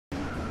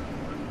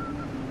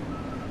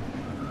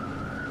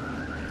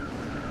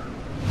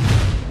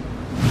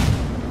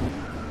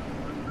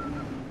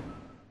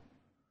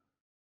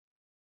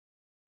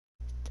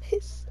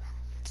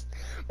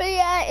But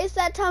yeah, it's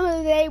that time of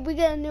the day. We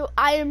get a new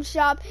item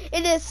shop.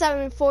 It is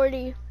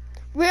 7:40.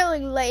 Really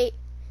late.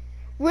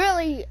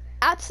 Really,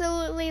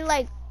 absolutely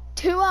like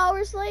 2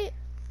 hours late.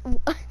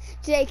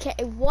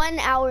 JK, 1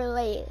 hour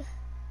late.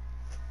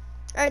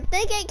 I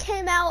think it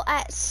came out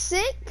at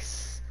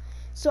 6,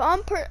 so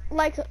I'm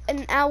like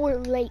an hour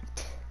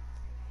late.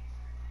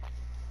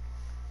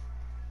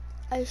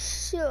 It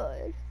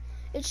should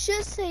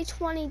say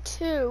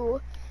 22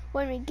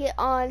 when we get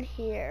on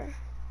here.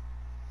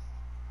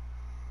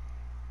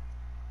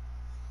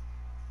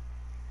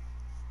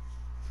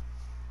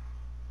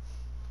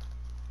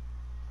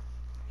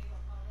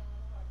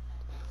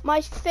 My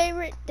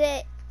favorite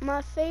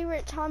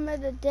time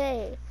of the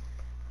day,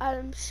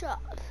 item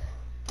shop.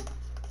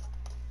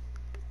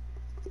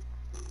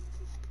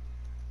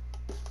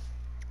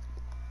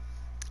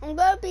 I'm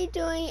gonna be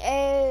doing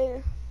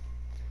a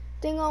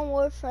thing on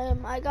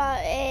Warframe. I got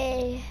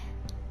a,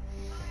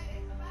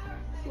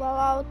 well,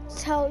 I'll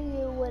tell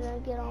you when I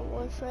get on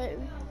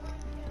Warframe.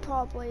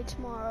 Probably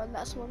tomorrow.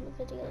 That's when the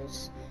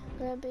video's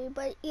gonna be.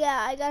 But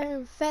yeah, I got an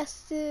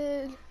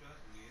infested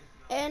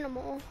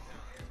animal.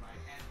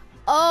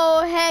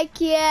 Oh heck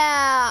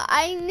yeah!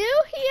 I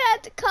knew he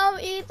had to come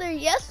either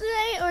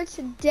yesterday or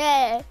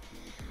today.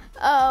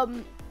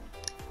 But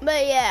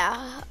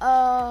yeah,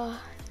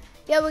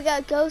 yeah, we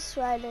got Ghost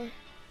Rider.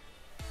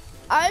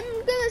 I'm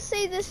gonna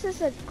say this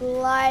is a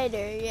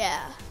glider,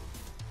 yeah.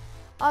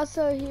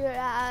 Also here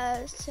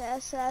at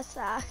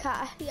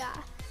SSSK, yeah.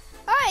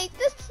 Alright,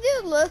 this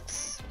dude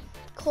looks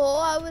cool,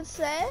 I would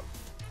say.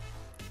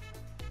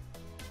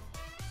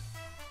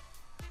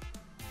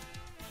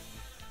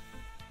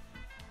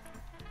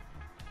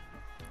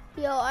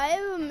 Yo, I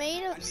have a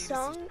made up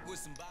song.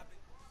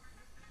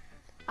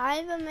 I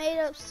have a made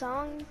up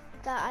song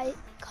that I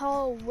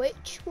call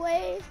Which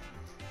Way.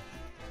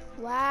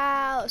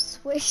 Wow,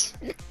 switch.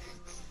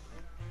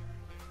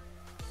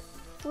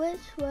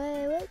 Which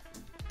way? What?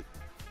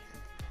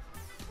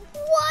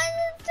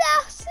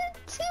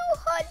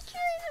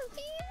 1,200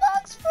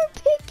 V-Bucks for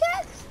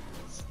pickaxe.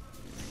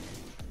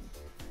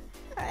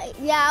 Alright,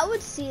 yeah, I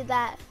would see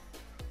that.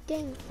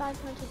 Dang,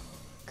 500,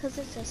 because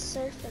it's a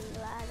surfing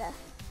ladder.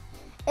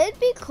 It'd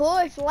be cool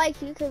if,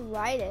 like, you could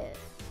ride it.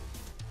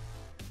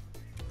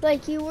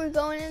 Like, you were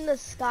going in the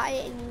sky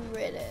and you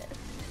rid it.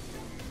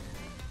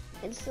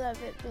 Instead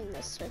of it being a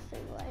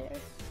surfing glider.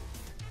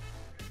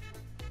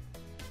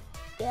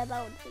 Yeah,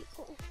 that would be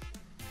cool.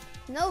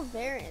 No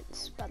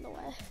variants, by the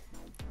way.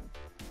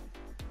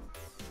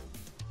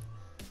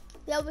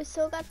 Yeah, we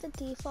still got the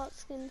default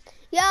skin.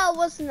 Yeah, it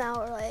was an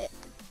hour late.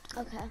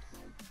 Okay.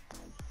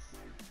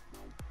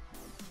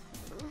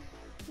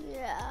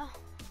 Yeah.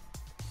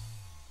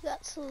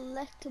 Got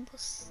selectable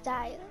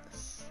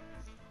styles.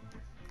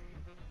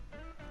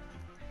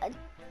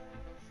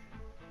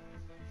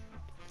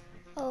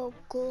 Oh,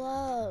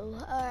 glow.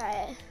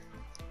 Alright.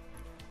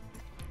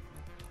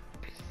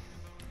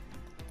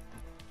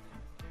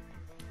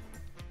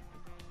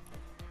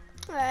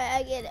 Alright,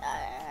 I get it.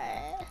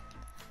 Alright.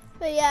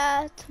 But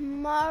yeah,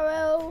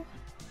 tomorrow.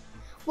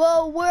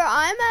 Well, where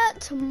I'm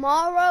at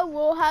tomorrow,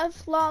 we'll have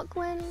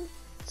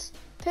Lachlan's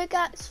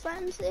Pickaxe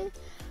Frenzy.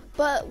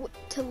 But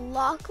to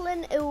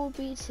Lachlan, it will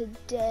be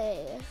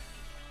today.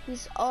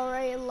 He's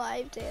already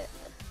lived it,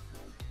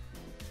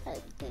 I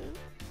think.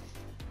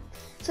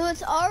 So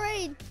it's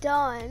already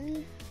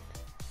done.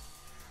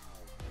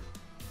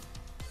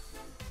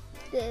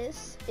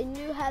 This, and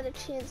you had a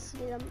chance to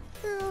get them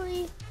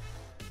early.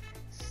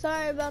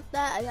 Sorry about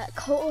that, I got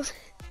cold.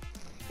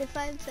 If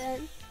I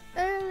said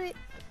early.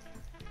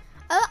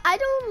 I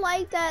don't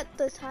like that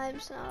the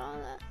time's not on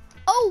that.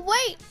 Oh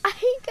wait, I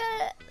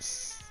got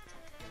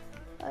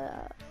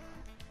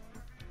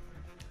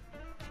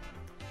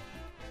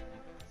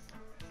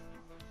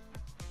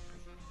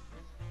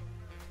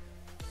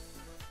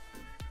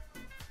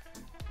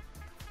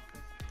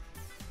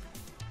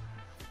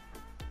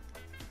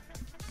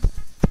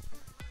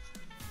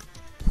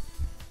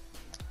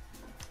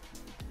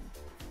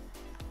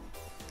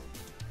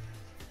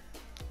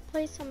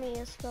please tell me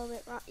you spelled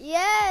it wrong.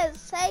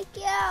 Yes, heck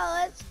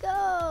yeah, let's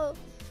go.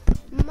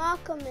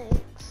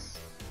 Mockamix.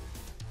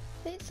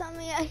 Please tell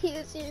me I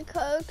used your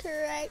code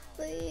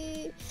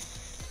correctly.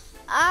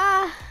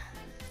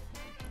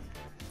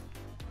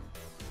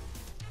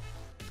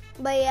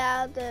 But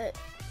yeah,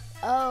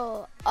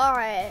 oh,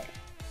 alright.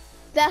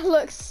 That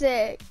looks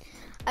sick.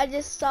 I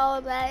just saw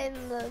that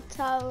in the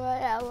top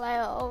right. I was like,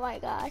 oh my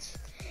gosh.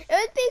 It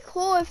would be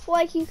cool if,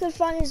 like, you could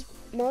find his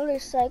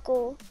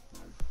motorcycle.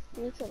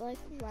 You could, like,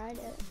 ride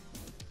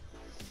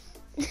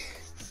it.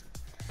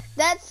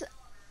 That's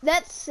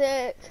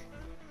sick.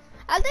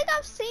 I think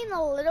I've seen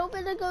a little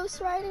bit of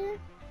Ghost Rider.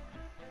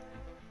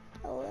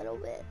 A little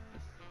bit.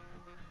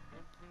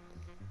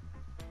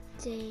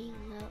 Dang,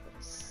 that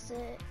was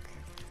sick.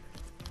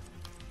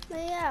 But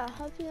yeah,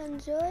 hope you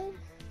enjoyed.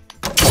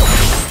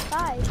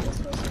 Bye. This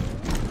was